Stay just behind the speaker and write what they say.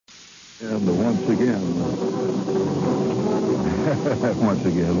And once again, once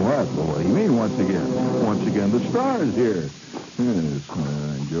again, what? What do you mean once again? Once again, the star is here. Yes,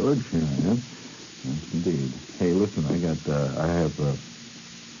 George. Yeah. Yes, indeed. Hey, listen, I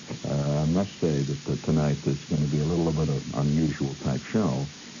must say that tonight is going to be a little bit of unusual type show.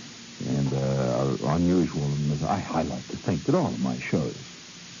 And unusual, I like to think that all of my shows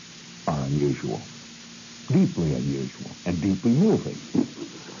are unusual. Deeply unusual and deeply moving.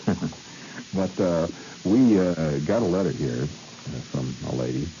 But we got a letter here from a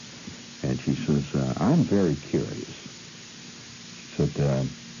lady, and she says, I'm very curious. She said,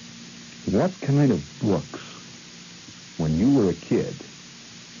 what kind of books, when you were a kid,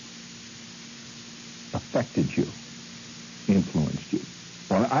 affected you, influenced you?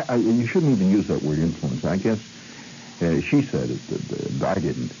 Well, you shouldn't even use that word influence. I guess she said it, that I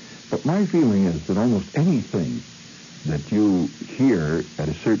didn't. But my feeling is that almost anything that you hear at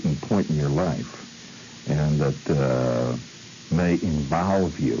a certain point in your life and that may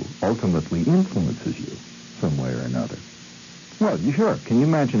involve you ultimately influences you some way or another. Well, sure. Can you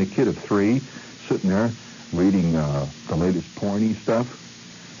imagine a kid of 3 sitting there reading the latest porny stuff?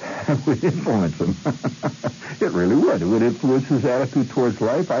 It would influence him. It really would. It would influence his attitude towards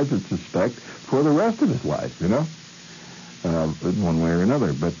life, I would suspect, for the rest of his life, in one way or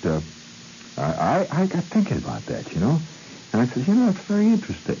another. But I got thinking about that, And I said, it's very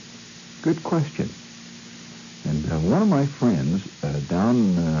interesting. Good question. And one of my friends down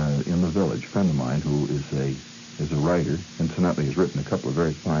in the village, a friend of mine who is a writer, incidentally has written a couple of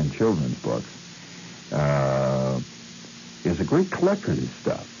very fine children's books, is a great collector of this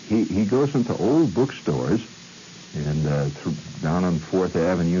stuff. He goes into old bookstores and down on 4th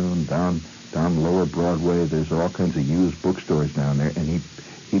Avenue and down Lower Broadway. There's all kinds of used bookstores down there, and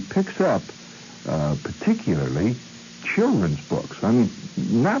he picks up particularly children's books. I mean,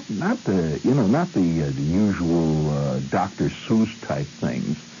 not the usual Dr. Seuss type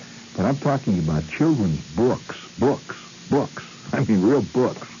things, but I'm talking about children's books. I mean, real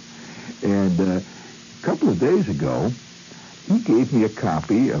books. And a couple of days ago, he gave me a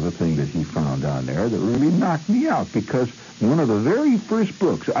copy of a thing that he found on there that really knocked me out, because one of the very first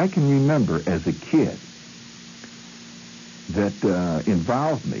books I can remember as a kid that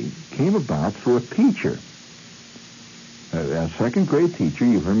involved me came about through a teacher, a second grade teacher.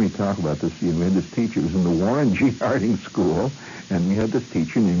 You've heard me talk about this. We had this teacher. It was in the Warren G. Harding School, and we had this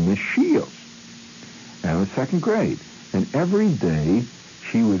teacher named Miss Shields, and it was second grade. And every day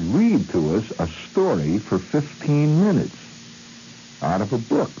she would read to us a story for 15 minutes out of a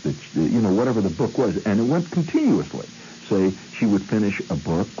book, that whatever the book was, and it went continuously. Say she would finish a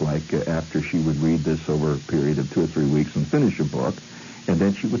book, like after she would read this over a period of 2 or 3 weeks and finish a book, and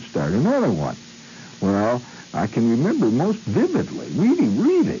then she would start another one. Well, I can remember most vividly,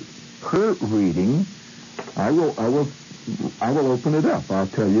 really, her reading. I will open it up. I'll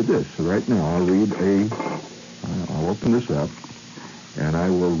tell you this right now. I'll open this up, and I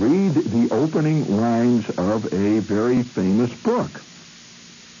will read the opening lines of a very famous book.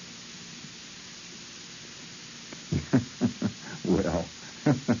 Well,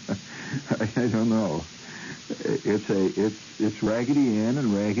 I don't know. It's Raggedy Ann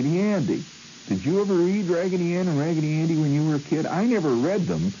and Raggedy Andy. Did you ever read Raggedy Ann and Raggedy Andy when you were a kid? I never read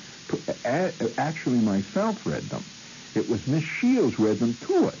them. Actually, myself read them. It was Miss Shields read them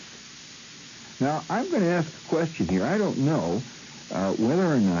to us. Now, I'm going to ask a question here. I don't know whether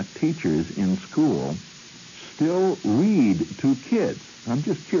or not teachers in school still read to kids. I'm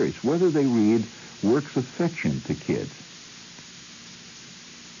just curious whether they read works of fiction to kids.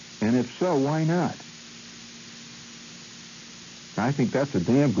 And if so, why not? I think that's a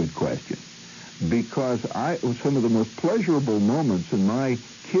damn good question, because some of the most pleasurable moments in my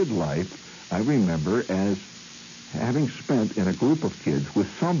kid life I remember as having spent in a group of kids with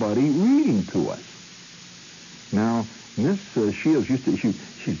somebody reading to us. Now, Miss Shields used to,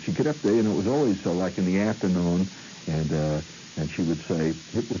 she'd get up there, and it was always like in the afternoon, and she would say,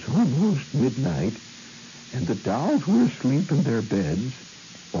 it was almost midnight, and the dolls were asleep in their beds,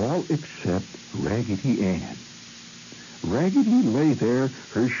 all except Raggedy Ann. Raggedy lay there,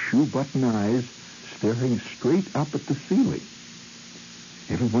 her shoe-button eyes staring straight up at the ceiling.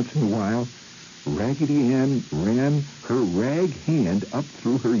 Every once in a while, Raggedy Ann ran her rag hand up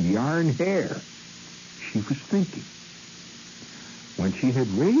through her yarn hair. She was thinking. When she had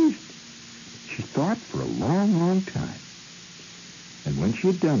raised, she thought for a long, long time. And when she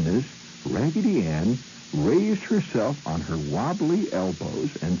had done this, Raggedy Ann raised herself on her wobbly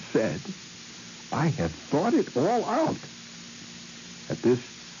elbows and said, I have thought it all out. At this,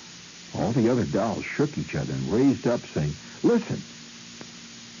 all the other dolls shook each other and raised up, saying, Listen,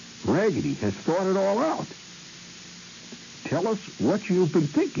 Raggedy has thought it all out. Tell us what you've been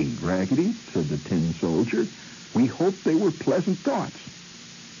thinking, Raggedy, said the tin soldier. We hope they were pleasant thoughts.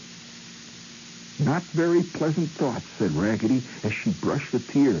 Not very pleasant thoughts, said Raggedy as she brushed a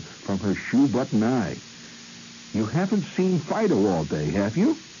tear from her shoe-button eye. You haven't seen Fido all day, have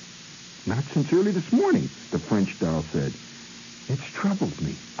you? Not since early this morning, the French doll said. It's troubled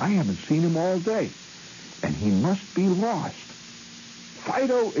me. I haven't seen him all day. And he must be lost.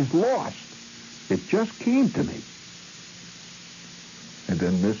 Fido is lost. It just came to me. And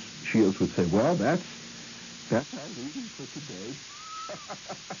then Miss Shields would say, well, that's our reading for today.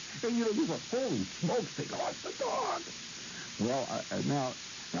 And there's a holy smokes, they lost the dog. Well,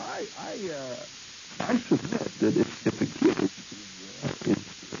 I submit that if a kid is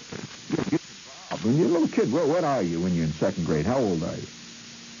involved, when you're a little kid, what are you when you're in second grade? How old are you?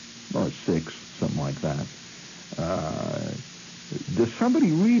 Oh, 6, something like that. There's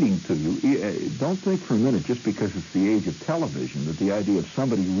somebody reading to you. Don't think for a minute, just because it's the age of television, that the idea of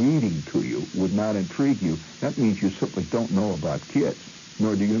somebody reading to you would not intrigue you. That means you simply don't know about kids,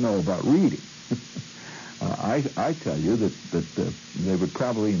 nor do you know about reading. I tell you that they would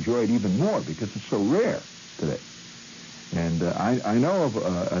probably enjoy it even more because it's so rare today. And I know of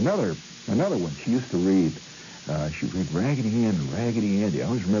another one. She used to read. She would read Raggedy Ann and Raggedy Andy. I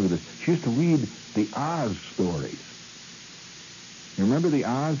always remember this. She used to read the Oz stories. You remember the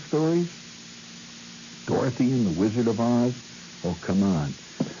Oz stories? Dorothy and the Wizard of Oz? Oh, come on.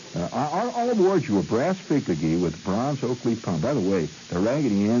 I'll award you a brass fig McGee with bronze oak leaf palm. By the way, the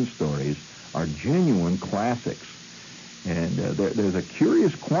Raggedy Ann stories are genuine classics. And there's a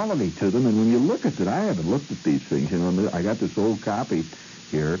curious quality to them. And when you look at it, I haven't looked at these things. I got this old copy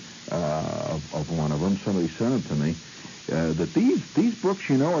here of one of them. Somebody sent it to me. That these books,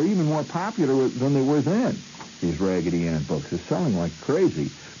 are even more popular than they were then. These Raggedy Ann books. They're selling like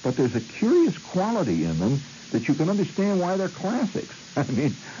crazy. But there's a curious quality in them that you can understand why they're classics. I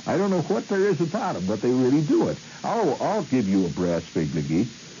mean, I don't know what there is about them, but they really do it. I'll give you a brass fig McGee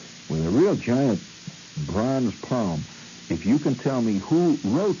with a real giant bronze palm if you can tell me who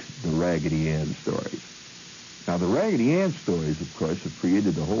wrote the Raggedy Ann stories. Now, the Raggedy Ann stories, of course, have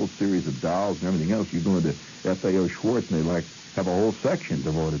created the whole series of dolls and everything else. You go into F.A.O. Schwartz, and they have a whole section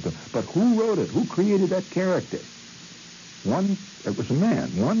devoted to them. But who wrote it? Who created that character? It was a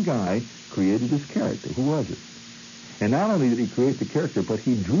man. One guy created this character. Who was it? And not only did he create the character, but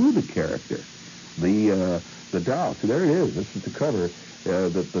he drew the character. The doll. So there it is. This is the cover.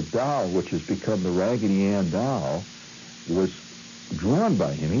 The doll, which has become the Raggedy Ann doll, was drawn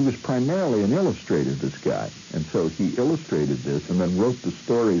by him. He was primarily an illustrator, this guy. And so he illustrated this and then wrote the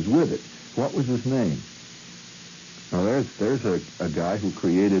stories with it. What was his name? Now, there's a guy who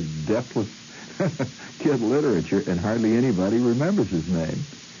created deathless kid literature, and hardly anybody remembers his name.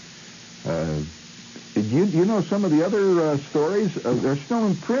 You know some of the other stories? They're still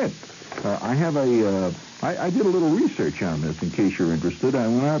in print. I did a little research on this, in case you're interested. I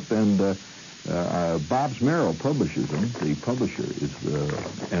went out and Bobbs Merrill publishes them. The publisher is,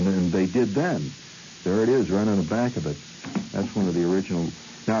 and then they did then. There it is, right on the back of it. That's one of the original.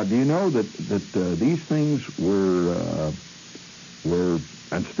 Now, do you know that these things were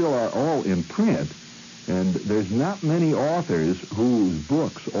and still are all in print? And there's not many authors whose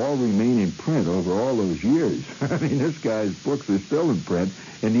books all remain in print over all those years. I mean, this guy's books are still in print.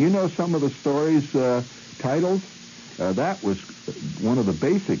 And do you know some of the stories' titles? That was one of the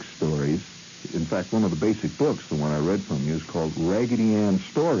basic stories. In fact, one of the basic books, the one I read from you, is called Raggedy Ann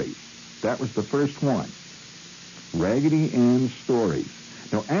Stories. That was the first one. Raggedy Ann Stories.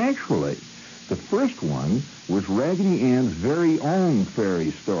 Now, actually, the first one was Raggedy Ann's very own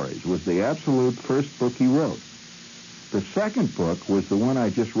fairy stories, was the absolute first book he wrote. The second book was the one I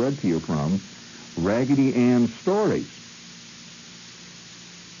just read to you from, Raggedy Ann Stories.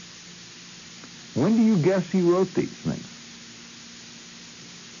 When do you guess he wrote these things?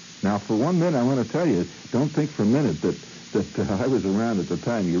 Now, for 1 minute, I want to tell you, don't think for a minute that I was around at the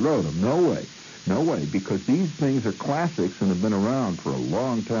time he wrote them. No way. No way, because these things are classics and have been around for a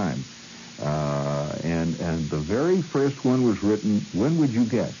long time. And the very first one was written, when would you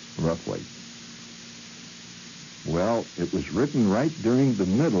guess, roughly? Well, it was written right during the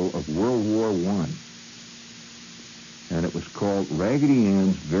middle of World War I. And it was called Raggedy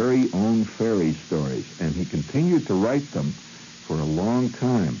Ann's Very Own Fairy Stories. And he continued to write them for a long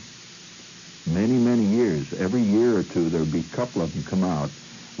time. Many, many years. Every year or two, there would be a couple of them come out.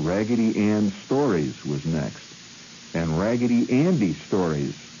 Raggedy Ann Stories was next. And Raggedy Andy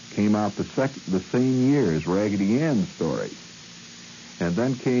Stories came out the same year as Raggedy Ann Stories. And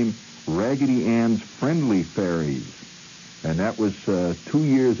then came Raggedy Ann's Friendly Fairies. And that was 2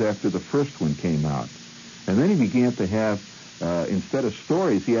 years after the first one came out. And then he began to have, instead of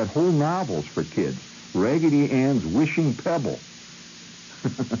stories, he had whole novels for kids. Raggedy Ann's Wishing Pebble.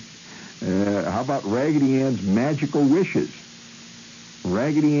 How about Raggedy Ann's Magical Wishes?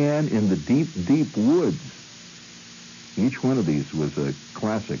 Raggedy Ann in the Deep, Deep Woods. Each one of these was a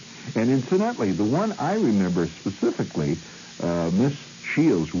classic. And incidentally, the one I remember specifically, Miss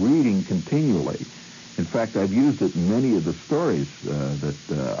Shields reading continually. In fact, I've used it in many of the stories that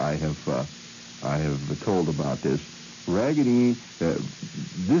I have told about this. Raggedy,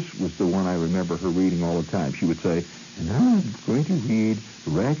 this was the one I remember her reading all the time. She would say, and now I'm going to read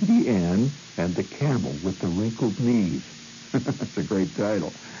Raggedy Ann and the Camel with the Wrinkled Knees. That's a great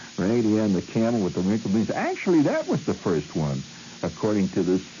title. Raggedy Ann, the Camel with the Wrinkled Knees. Actually, that was the first one, according to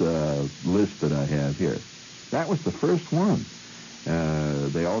this list that I have here. That was the first one.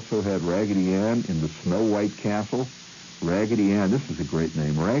 They also had Raggedy Ann in the Snow White Castle. Raggedy Ann, this is a great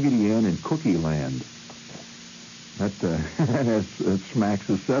name, Raggedy Ann in Cookie Land. That smacks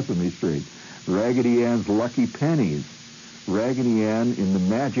of Sesame Street. Raggedy Ann's Lucky Pennies. Raggedy Ann in the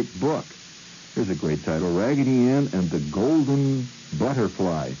Magic Book. Here's a great title, Raggedy Ann and the Golden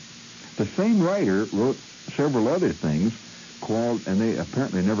Butterfly. The same writer wrote several other things called, and they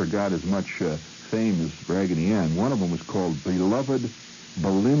apparently never got as much fame as Raggedy Ann. One of them was called Beloved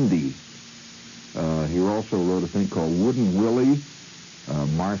Belindy. He also wrote a thing called Wooden Willie,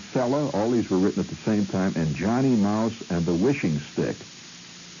 Marcella. All these were written at the same time, and Johnny Mouse and the Wishing Stick.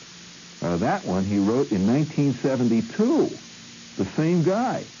 That one he wrote in 1972. The same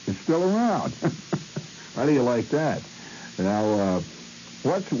guy is still around. How do you like that? Now,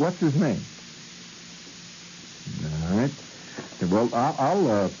 what's his name? All right. Well,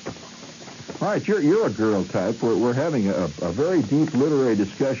 all right, you're a girl type. We're having a very deep literary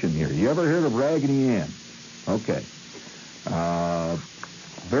discussion here. You ever heard of Raggedy Ann? Okay.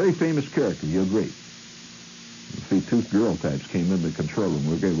 Very famous character. You agree? See, two girl types came in the control room.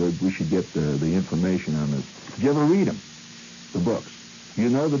 We should get the information on this. Did you ever read them? The books. You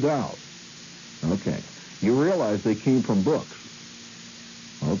know the dolls. Okay. You realize they came from books.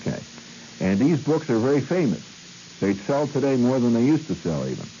 Okay. And these books are very famous. They sell today more than they used to sell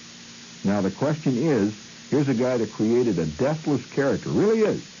even. Now the question is, here's a guy that created a deathless character. Really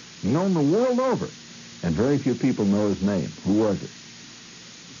is. Known the world over. And very few people know his name. Who was it?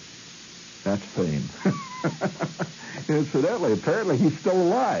 That's fame. Incidentally, apparently he's still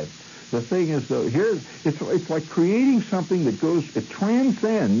alive. The thing is, though, it's like creating something that it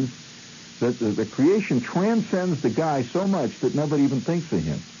transcends, the creation transcends the guy so much that nobody even thinks of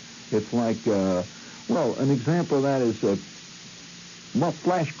him. It's like, an example of that is,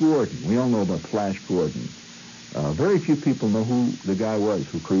 Flash Gordon. We all know about Flash Gordon. Very few people know who the guy was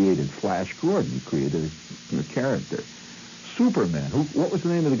who created Flash Gordon. He created a character. Superman. What was the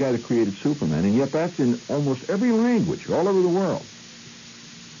name of the guy that created Superman? And yet that's in almost every language, all over the world.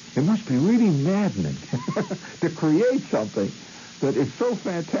 It must be really maddening to create something that is so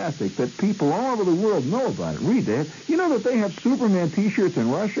fantastic that people all over the world know about it, read it. You know that they have Superman T-shirts in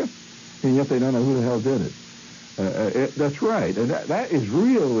Russia, and yet they don't know who the hell did it. That's right. And that is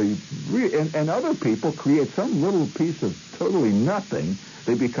really and other people create some little piece of totally nothing.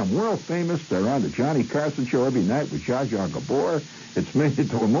 They become world famous. They're on the Johnny Carson show every night with Zsa Zsa Gabor. It's made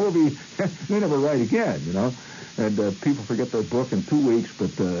into a movie. They never write again, you know. And people forget their book in 2 weeks. But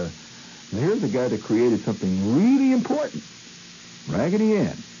here's a guy that created something really important. Raggedy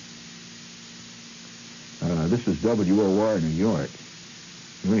Ann. This is WOR New York.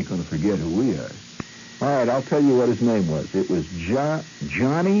 You ain't going to forget who we are. All right, I'll tell you what his name was. It was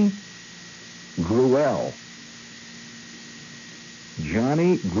Johnny Gruelle.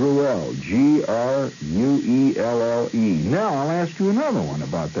 Johnny Gruelle. Gruelle. Now, I'll ask you another one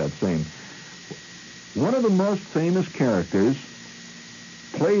about that same. One of the most famous characters,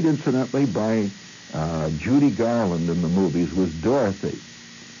 played incidentally by Judy Garland in the movies, was Dorothy.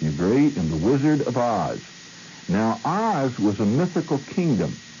 You agree? In The Wizard of Oz. Now, Oz was a mythical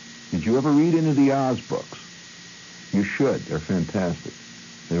kingdom. Did you ever read any of the Oz books? You should. They're fantastic.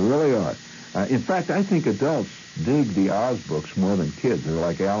 They really are. In fact, I think adults dig the Oz books more than kids. They're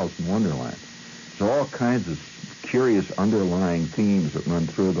like Alice in Wonderland. There's all kinds of curious underlying themes that run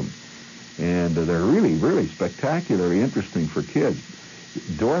through them. And they're really, really spectacularly interesting for kids.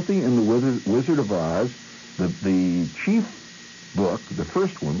 Dorothy and the Wizard of Oz, the chief book, the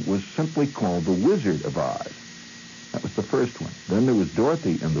first one, was simply called The Wizard of Oz. That was the first one. Then there was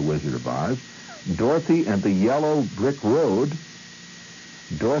Dorothy and the Wizard of Oz, Dorothy and the Yellow Brick Road,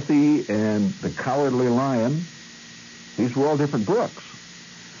 Dorothy and the Cowardly Lion. These were all different books.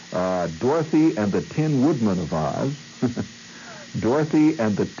 Dorothy and the Tin Woodman of Oz, Dorothy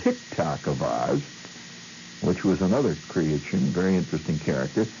and the Tick-Tock of Oz, which was another creation, very interesting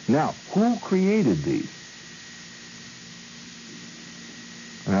character. Now, who created these?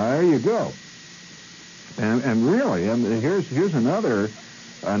 There you go. And really, here's another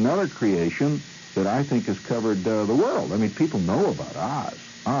creation that I think has covered the world. I mean, people know about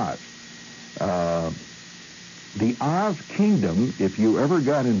Oz. The Oz Kingdom, if you ever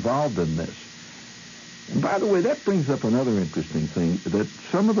got involved in this. And by the way, that brings up another interesting thing, that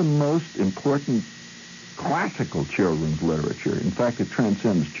some of the most important classical children's literature, in fact, it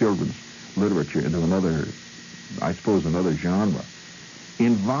transcends children's literature into another genre,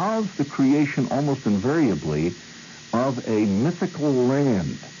 involves the creation almost invariably of a mythical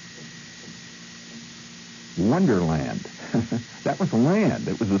land. Wonderland. That was land.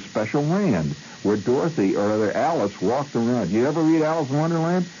 It was a special land where Dorothy, or rather Alice, walked around. You ever read Alice in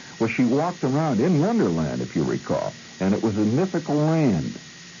Wonderland? Well, she walked around in Wonderland, if you recall, and it was a mythical land.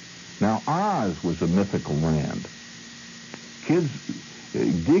 Now, Oz was a mythical land. Kids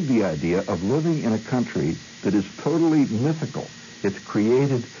dig the idea of living in a country that is totally mythical. It's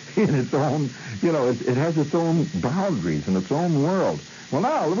created in its own, it has its own boundaries and its own world. Well,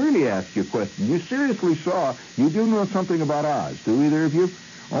 now, I'll really ask you a question. You do know something about Oz, do either of you?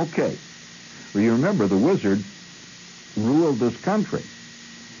 Okay. Well, you remember the wizard ruled this country.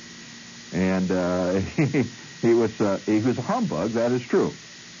 And he was a humbug, that is true.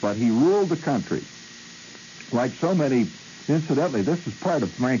 But he ruled the country. Like so many, incidentally, this is part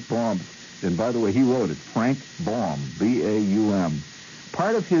of Frank Baum's, and by the way, he wrote it, Frank Baum, B-A-U-M.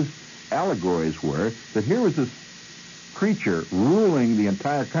 Part of his allegories were that here was this creature ruling the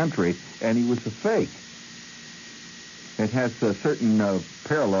entire country, and he was a fake. It has certain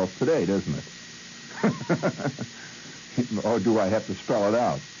parallels today, doesn't it? Or do I have to spell it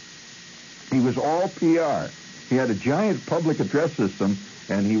out? He was all PR. He had a giant public address system,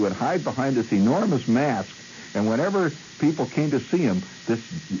 and he would hide behind this enormous mask, and whenever people came to see him, this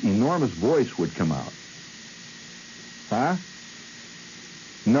enormous voice would come out. Huh?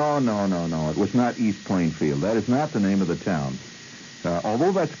 No. It was not East Plainfield. That is not the name of the town.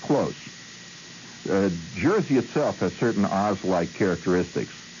 Although that's close. Jersey itself has certain Oz-like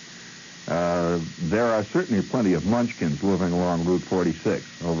characteristics. There are certainly plenty of munchkins living along Route 46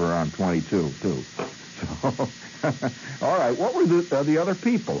 over on 22, too. So, all right, what were the other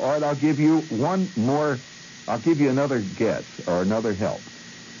people? All right, I'll give you another guess or another help.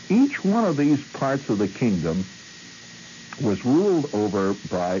 Each one of these parts of the kingdom was ruled over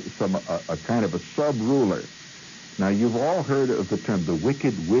by a kind of a sub-ruler. Now, you've all heard of the term, the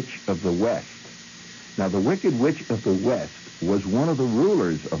Wicked Witch of the West. Now, the Wicked Witch of the West was one of the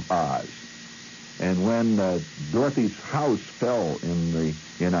rulers of Oz. And when Dorothy's house fell in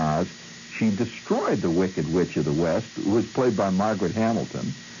Oz, she destroyed the Wicked Witch of the West, who was played by Margaret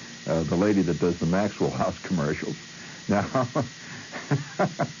Hamilton, the lady that does the Maxwell House commercials. Now,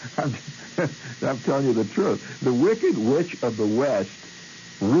 I'm telling you the truth. The Wicked Witch of the West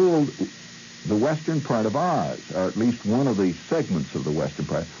ruled the western part of Oz, or at least one of the segments of the western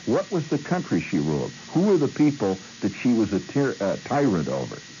part. What was the country she ruled? Who were the people that she was a tyrant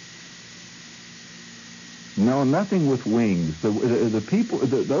over? No, nothing with wings. The people,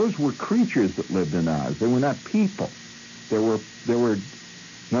 those were creatures that lived in Oz. They were not people. There were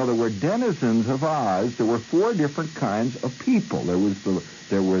denizens of Oz. There were 4 different kinds of people. There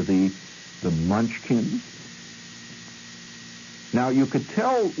were the munchkins. Now, you could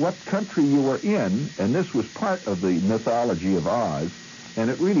tell what country you were in, and this was part of the mythology of Oz, and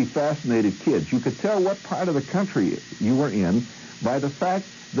it really fascinated kids. You could tell what part of the country you were in by the fact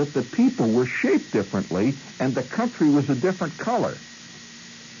that the people were shaped differently, and the country was a different color.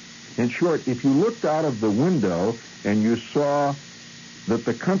 In short, if you looked out of the window and you saw that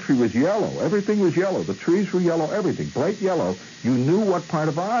the country was yellow, everything was yellow, the trees were yellow, everything, bright yellow, you knew what part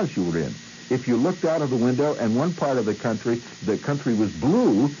of Oz you were in. If you looked out of the window and one part of the country was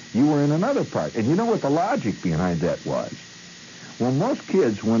blue, you were in another part. And you know what the logic behind that was? Well, most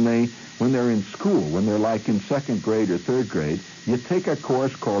kids, when they're in school, when they're like in 2nd grade or 3rd grade, you take a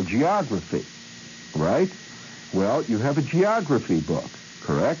course called geography, right? Well, you have a geography book,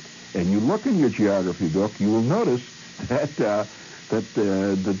 correct? And you look in your geography book, you will notice that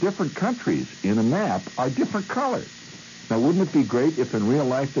the different countries in a map are different colors. Now, wouldn't it be great if in real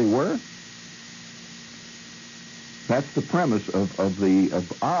life they were? That's the premise of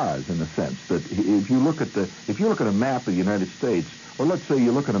Oz, in a sense, that if you look at a map of the United States, or let's say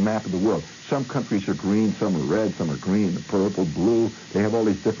you look at a map of the world, some countries are green, some are red, some are green, purple, blue. They have all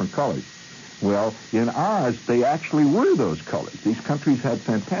these different colors. Well, in Oz, they actually were those colors. These countries had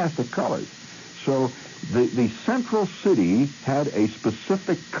fantastic colors. So the central city had a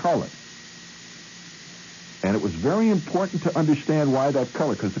specific color. And it was very important to understand why that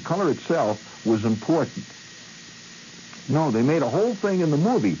color, because the color itself was important. No, they made a whole thing in the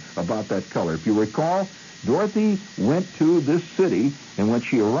movie about that color. If you recall, Dorothy went to this city, and when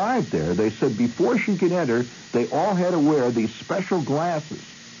she arrived there, they said before she could enter, they all had to wear these special glasses.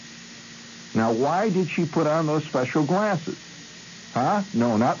 Now, why did she put on those special glasses? Huh?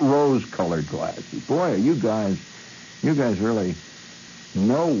 No, not rose-colored glasses. Boy, you guys really,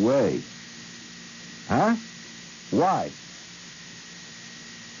 no way. Huh? Why?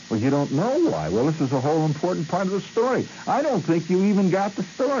 Well, you don't know why. Well, this is a whole important part of the story. I don't think you even got the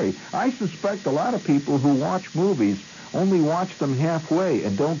story. I suspect a lot of people who watch movies only watch them halfway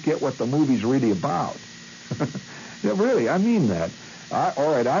and don't get what the movie's really about. Yeah, really, I mean that.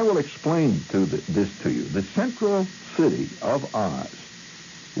 All right, I will explain this to you. The central city of Oz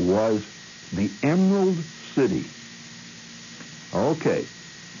was the Emerald City. Okay.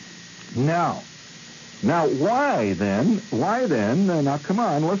 Now, why then, now come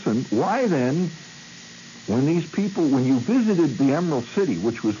on, listen, why then, when you visited the Emerald City,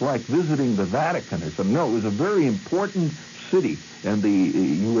 which was like visiting the Vatican or something, no, it was a very important city, and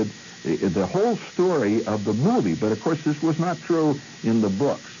the whole story of the movie, but of course this was not true in the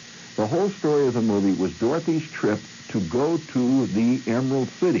books. The whole story of the movie was Dorothy's trip to go to the Emerald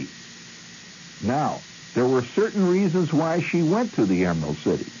City. Now, there were certain reasons why she went to the Emerald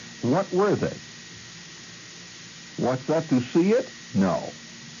City. What were they? What's that, to see it? No.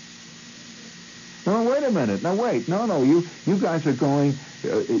 No, wait a minute. Now, wait. No, you guys are going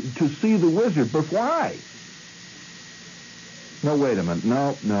to see the wizard, but why? No, wait a minute.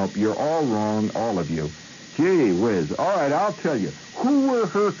 No, you're all wrong, all of you. Gee whiz. All right, I'll tell you. Who were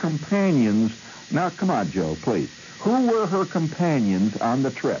her companions? Now, come on, Joe, please. Who were her companions on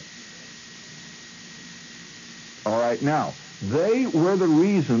the trip? All right, now, they were the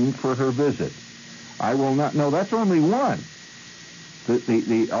reason for her visit. I will not. No, that's only one. All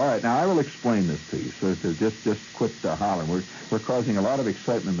right, now I will explain this to you. So just quit hollering. We're causing a lot of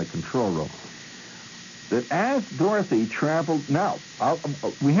excitement in the control room. That as Dorothy traveled, now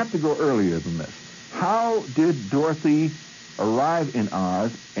we have to go earlier than this. How did Dorothy arrive in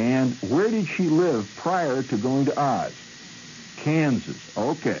Oz, and where did she live prior to going to Oz? Kansas.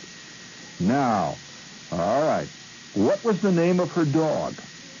 Okay. Now, all right. What was the name of her dog?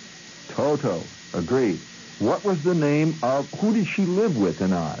 Toto. Agreed. What was the name of, who did she live with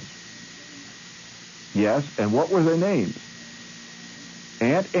in Oz? Yes, and what were their names?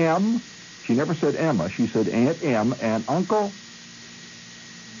 Aunt Em. She never said Emma. She said Aunt Em, and Uncle.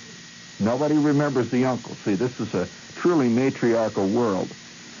 Nobody remembers the uncle. See, this is a truly matriarchal world.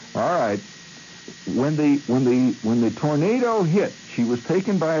 All right. When the tornado hit, she was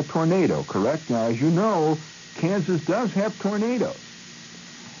taken by a tornado, correct? Now, as you know, Kansas does have tornadoes.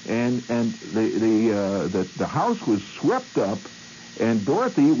 And the house was swept up, and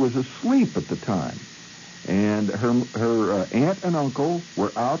Dorothy was asleep at the time, and her aunt and uncle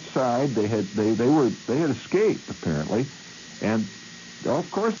were outside. They had escaped apparently, and of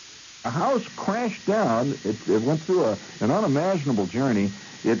course the house crashed down. It went through an unimaginable journey.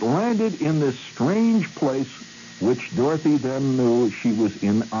 It landed in this strange place, which Dorothy then knew she was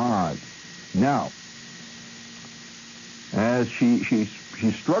in Oz. Now, as she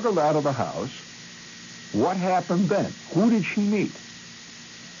struggled out of the house, what happened then? Who did she meet?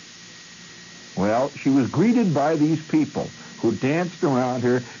 Well, she was greeted by these people who danced around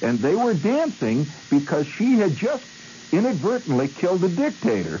her, and they were dancing because she had just inadvertently killed a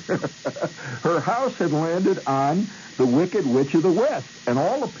dictator. Her house had landed on the Wicked Witch of the West, and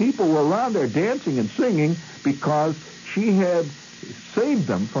all the people were around there dancing and singing because she had saved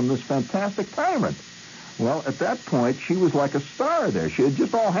them from this fantastic tyrant. Well, at that point, she was like a star there. She had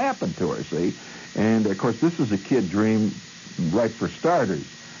just all happened to her, see? And, of course, this is a kid dream, right, for starters,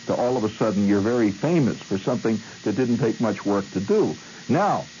 to all of a sudden you're very famous for something that didn't take much work to do.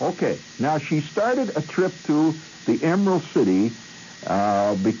 Now, okay, now she started a trip to the Emerald City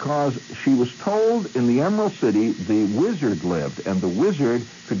because she was told in the Emerald City the wizard lived, and the wizard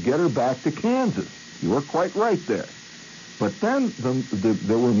could get her back to Kansas. You were quite right there. But then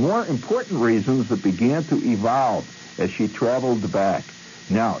there were more important reasons that began to evolve as she traveled back.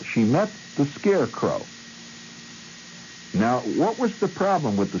 Now, she met the Scarecrow. Now, what was the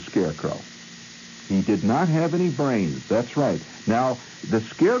problem with the Scarecrow? He did not have any brains. That's right. Now, the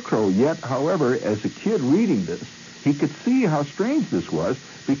Scarecrow, yet, however, as a kid reading this, he could see how strange this was,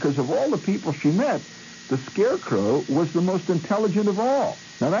 because of all the people she met, the Scarecrow was the most intelligent of all.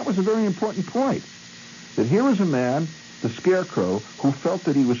 Now, that was a very important point. That here was a man the Scarecrow, who felt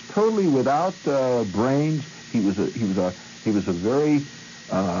that he was totally without brains. He was a very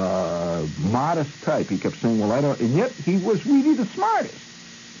modest type. He kept saying, "Well, I don't," and yet he was really the smartest.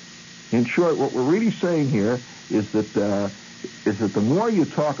 In short, what we're really saying here is that the more you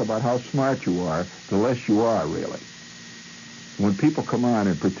talk about how smart you are, the less you are really. When people come on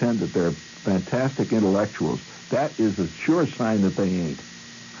and pretend that they're fantastic intellectuals, that is a sure sign that they ain't.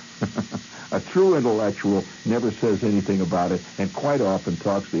 A true intellectual never says anything about it and quite often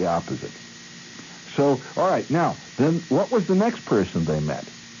talks the opposite. So, all right, now, then what was the next person they met?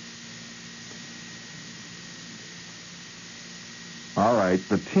 All right,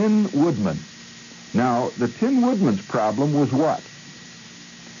 the Tin Woodman. Now, the Tin Woodman's problem was what?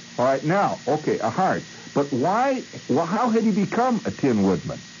 All right, now, okay, a heart. But why, well, how had he become a Tin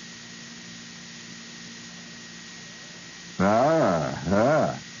Woodman?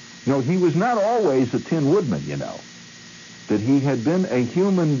 No, he was not always a Tin Woodman, you know. That he had been a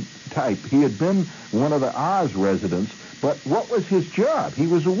human type. He had been one of the Oz residents, but what was his job? He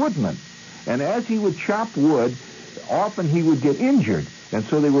was a woodman. And as he would chop wood, often he would get injured, and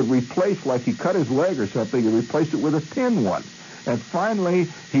so they would replace, like he cut his leg or something, and replace it with a tin one. And finally,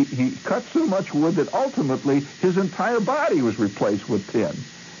 he cut so much wood that ultimately his entire body was replaced with tin.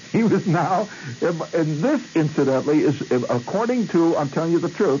 He was now, and this, incidentally, is according to, I'm telling you the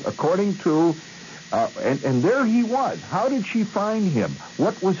truth, according to, and there he was. How did she find him?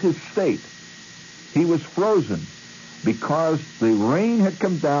 What was his state? He was frozen because the rain had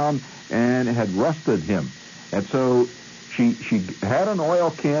come down and had rusted him. And so she had an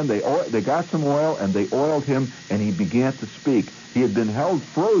oil can, they got some oil, and they oiled him, and he began to speak. He had been held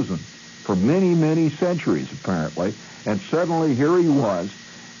frozen for many, many centuries, apparently, and suddenly here he was,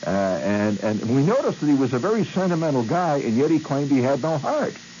 and we noticed that he was a very sentimental guy, and yet he claimed he had no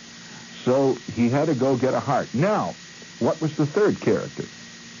heart. So he had to go get a heart. Now, what was the third character?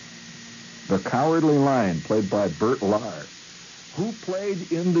 The Cowardly Lion, played by Burt Lahr, who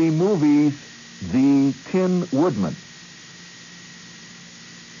played in the movies The Tin Woodman.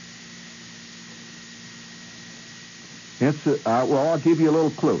 Well, I'll give you a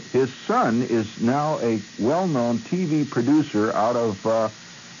little clue. His son is now a well-known TV producer out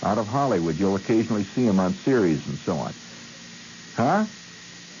of Hollywood. You'll occasionally see him on series and so on. Huh?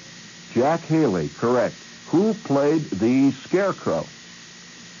 Jack Haley, correct. Who played the Scarecrow?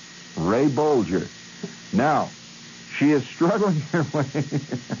 Ray Bolger. Now, she is struggling her way.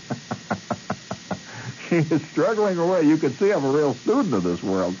 She is struggling her way. You can see I'm a real student of this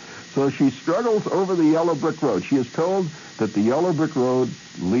world. So she struggles over the yellow brick road. She is told that the yellow brick road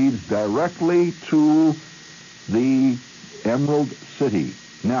leads directly to the Emerald City.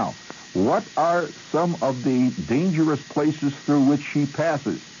 Now, what are some of the dangerous places through which she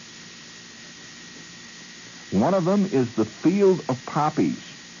passes? One of them is the Field of Poppies,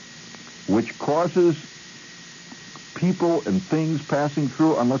 which causes people and things passing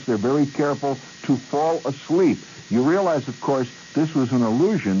through, unless they're very careful, to fall asleep. You realize, of course, this was an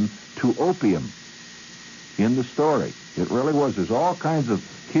allusion to opium in the story. It really was. There's all kinds of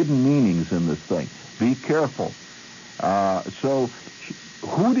hidden meanings in this thing. Be careful. So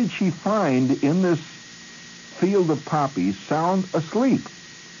who did she find in this Field of Poppies sound asleep?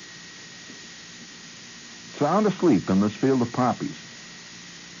 Sound asleep in this Field of Poppies.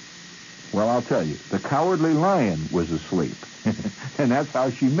 Well, I'll tell you, the Cowardly Lion was asleep. And that's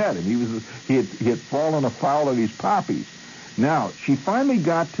how she met him. He had fallen afoul of these poppies. Now, she finally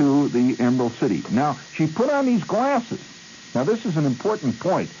got to the Emerald City. Now, she put on these glasses. Now, this is an important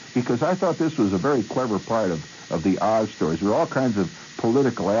point, because I thought this was a very clever part of the Oz stories. There were all kinds of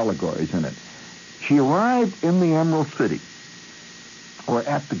political allegories in it. She arrived in the Emerald City, or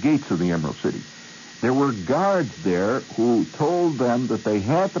at the gates of the Emerald City. There were guards there who told them that they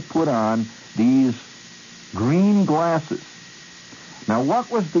had to put on these green glasses. Now, what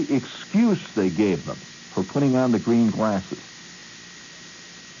was the excuse they gave them for putting on the green glasses?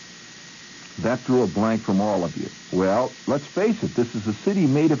 That drew a blank from all of you. Well, let's face it, this is a city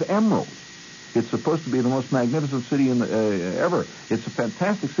made of emeralds. It's supposed to be the most magnificent city ever. It's a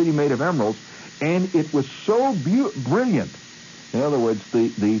fantastic city made of emeralds, and it was so brilliant. In other words,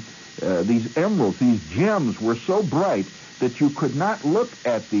 these emeralds, these gems were so bright that you could not look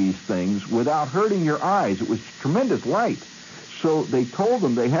at these things without hurting your eyes. It was tremendous light. So they told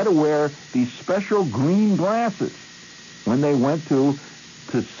them they had to wear these special green glasses when they went to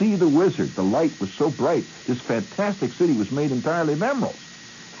see the wizard. The light was so bright. This fantastic city was made entirely of emeralds.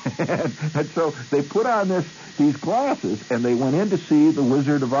 and so they put on these glasses, and they went in to see the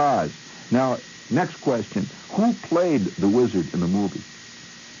Wizard of Oz. Now, next question. Who played the wizard in the movie?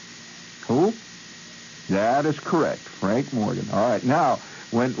 Who? That is correct, Frank Morgan. All right, now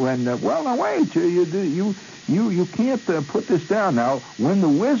well, now wait, you can't put this down now. When the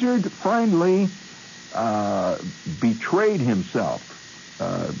wizard finally betrayed himself,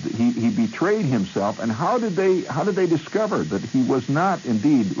 he betrayed himself, and how did they discover that he was not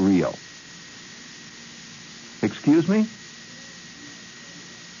indeed real? Excuse me?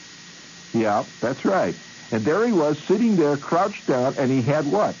 Yeah, that's right. And there he was, sitting there, crouched down, and he had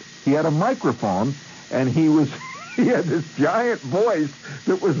what? He had a microphone, and he had this giant voice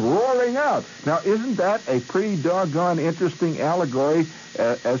that was roaring out. Now, isn't that a pretty doggone interesting allegory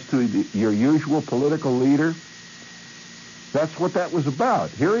as to your usual political leader? That's what that was about.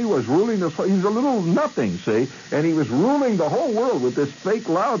 Here he was ruling this. He's a little nothing, see, and he was ruling the whole world with this fake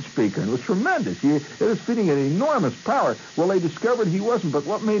loudspeaker, and it was tremendous. It was feeding an enormous power. Well, they discovered he wasn't, but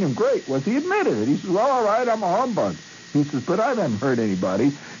what made him great was he admitted it. He says, well, all right, I'm a humbug. He says, but I haven't hurt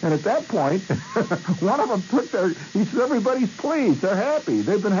anybody. And at that point, one of them he says, everybody's pleased. They're happy.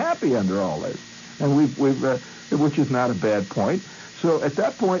 They've been happy under all this. And which is not a bad point. So at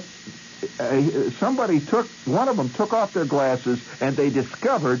that point, one of them took off their glasses, and they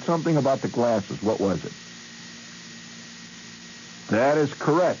discovered something about the glasses. What was it? That is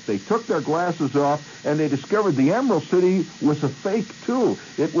correct. They took their glasses off, and they discovered the Emerald City was a fake, too.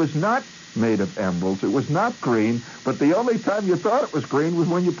 It was not made of emeralds. It was not green, but the only time you thought it was green was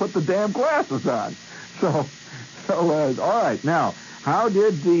when you put the damn glasses on. So all right. Now, how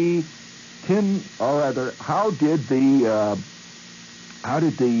did the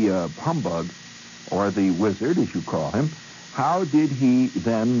humbug, or the wizard, as you call him, how did he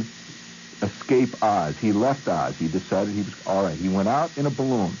then escape Oz? He left Oz. He decided he was, all right, he went out in a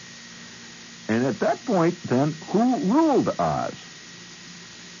balloon. And at that point, then, who ruled Oz?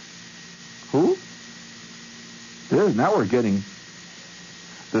 Who? Now we're getting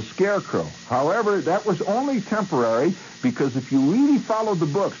the Scarecrow. However, that was only temporary, because if you really followed the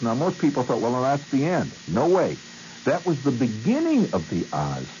books, now most people thought, well, that's the end. No way. That was the beginning of the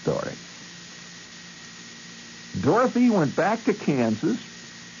Oz story. Dorothy went back to Kansas,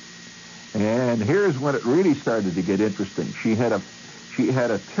 and here's when it really started to get interesting. She had a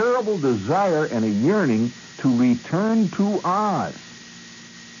terrible desire and a yearning to return to Oz.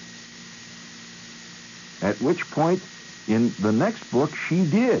 At which point, in the next book, she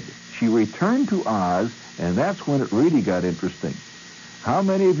did. She returned to Oz, and that's when it really got interesting. How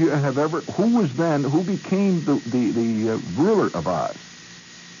many of you have who became the ruler of Oz?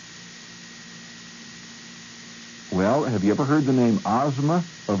 Well, have you ever heard the name Ozma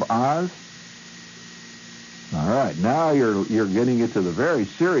of Oz? All right, now you're getting into the very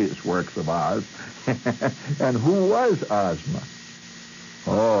serious works of Oz. And who was Ozma?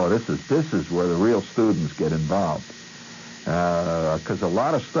 Oh, this is where the real students get involved. Because a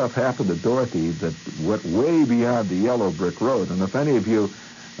lot of stuff happened to Dorothy that went way beyond the yellow brick road. And if any of you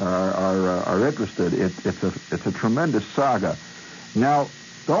are interested, it's a tremendous saga. Now,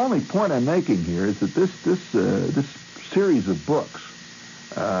 the only point I'm making here is that this series of books,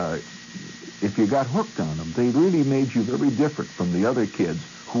 if you got hooked on them, they really made you very different from the other kids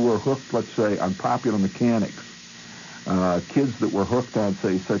who were hooked, let's say, on Popular Mechanics. Kids that were hooked on,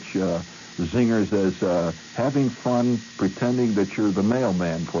 say, such zingers as Having Fun Pretending That You're the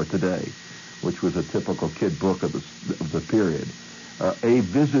Mailman for Today, which was a typical kid book of the period. A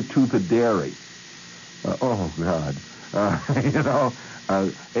Visit to the Dairy. Oh, God.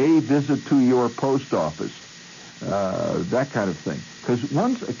 A Visit to Your Post Office. That kind of thing. Because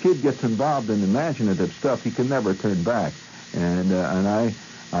once a kid gets involved in imaginative stuff, he can never turn back. And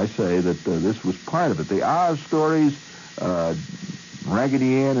I say that this was part of it. The Oz stories,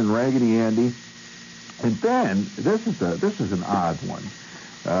 Raggedy Ann and Raggedy Andy. And then, this is an odd one.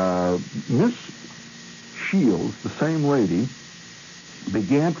 Miss Shields, the same lady,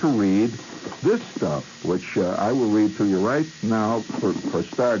 began to read this stuff, which I will read to you right now for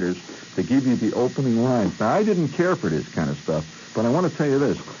starters, to give you the opening lines. Now, I didn't care for this kind of stuff, but I want to tell you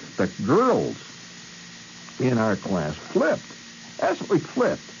this. The girls in our class flipped, absolutely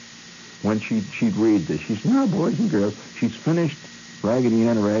flipped, when she'd read this. She said, no, boys and girls, she's finished Raggedy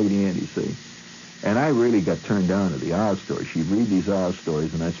Ann and Raggedy Andy, see? And I really got turned on to the Oz stories. She'd read these Oz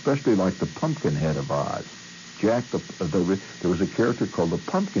stories, and I especially liked the Pumpkinhead of Oz. Jack, there was a character called the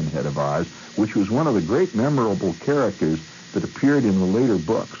Pumpkinhead of Oz, which was one of the great memorable characters that appeared in the later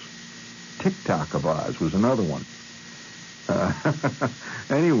books. Tick-Tock of Oz was another one.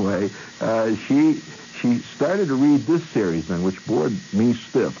 Anyway, she started to read this series then, which bored me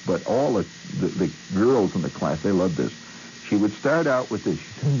stiff, but all the girls in the class, they loved this. She would start out with this.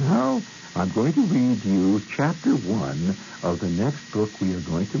 She said, now I'm going to read you chapter 1 of the next book we are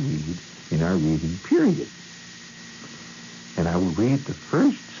going to read. in our reading period. And I will read the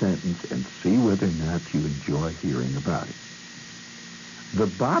first sentence and see whether or not you enjoy hearing about it. The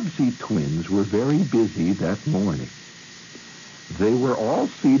Bobbsey twins were very busy that morning. They were all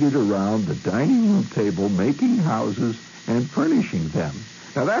seated around the dining room table making houses and furnishing them.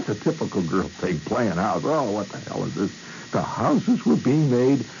 Now, that's a typical girl thing, playing house. Oh, what the hell is this? The houses were being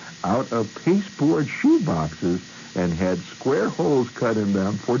made out of pasteboard shoe boxes and had square holes cut in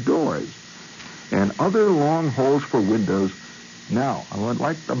them for doors and other long holes for windows. Now, I would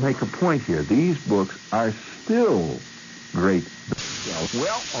like to make a point here. These books are still great.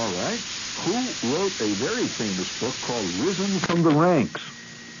 Well, all right. Who wrote a very famous book called Risen from the Ranks?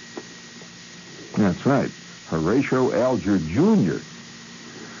 That's right. Horatio Alger Jr.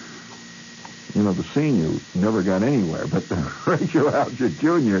 You know, the senior never got anywhere, but Horatio Alger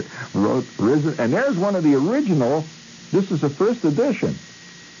Jr. wrote Risen. And there's one of the original. This is the first edition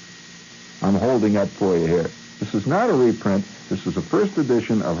I'm holding up for you here. This is not a reprint. This is the first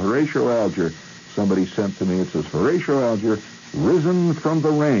edition of Horatio Alger. Somebody sent to me. It says Horatio Alger, Risen from the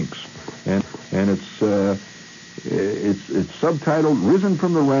Ranks. And it's subtitled Risen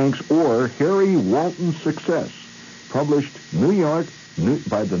from the Ranks, or Harry Walton's Success, published by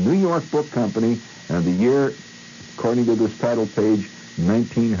the New York Book Company, and the year, according to this title page,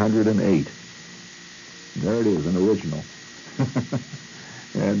 1908. There it is, an original.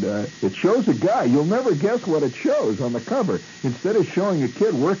 And it shows a guy. You'll never guess what it shows on the cover. Instead of showing a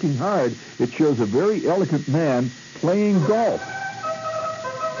kid working hard, it shows a very elegant man playing golf.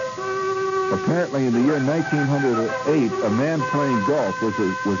 Apparently, in the year 1908, a man playing golf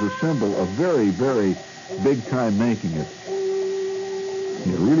was a symbol of very, very big time making it.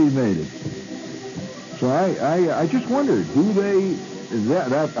 He really made it. So I just wondered, do they?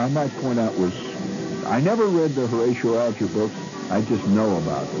 That I might point out was, I never read the Horatio Alger books. I just know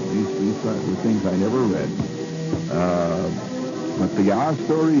about them. These are the things I never read. But the Oz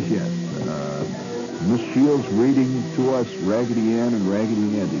stories, yes. Miss Shields reading to us Raggedy Ann and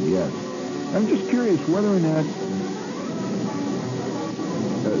Raggedy Andy, yes. I'm just curious whether or not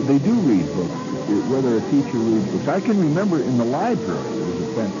they do read books, whether a teacher reads books. I can remember in the library, there was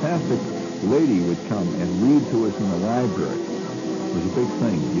a fantastic lady would come and read to us in the library. It was a big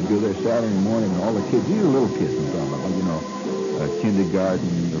thing. You'd go there Saturday morning, and all the kids, these are little kids, you know,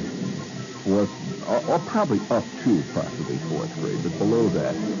 kindergarten, fourth, or probably up to possibly fourth grade, but below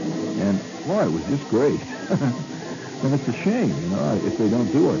that. And, boy, it was just great. And it's a shame, you know, if they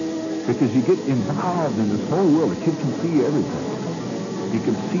don't do it. Because you get involved in this whole world. The kid can see everything. You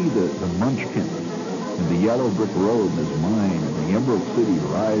can see the Munchkin and the yellow brick road in his mind, and the Emerald City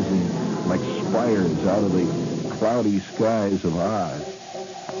rising like spires out of the cloudy skies of Oz.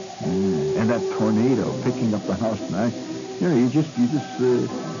 And that tornado picking up the house. And you just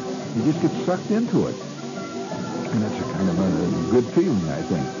get sucked into it. And that's a kind of a good feeling, I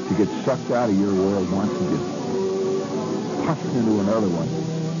think, to get sucked out of your world once and get puffed into another one.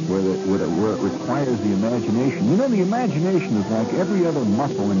 Where it requires the imagination. You know, the imagination is like every other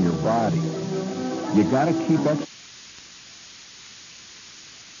muscle in your body. You got to keep it.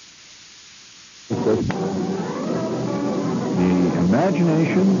 The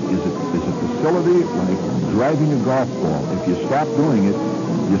imagination is a facility like driving a golf ball. If you stop doing it,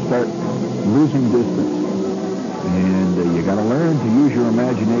 you start losing distance. And you got to learn to use your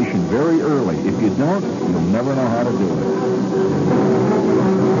imagination very early. If you don't, you'll never know how to do it.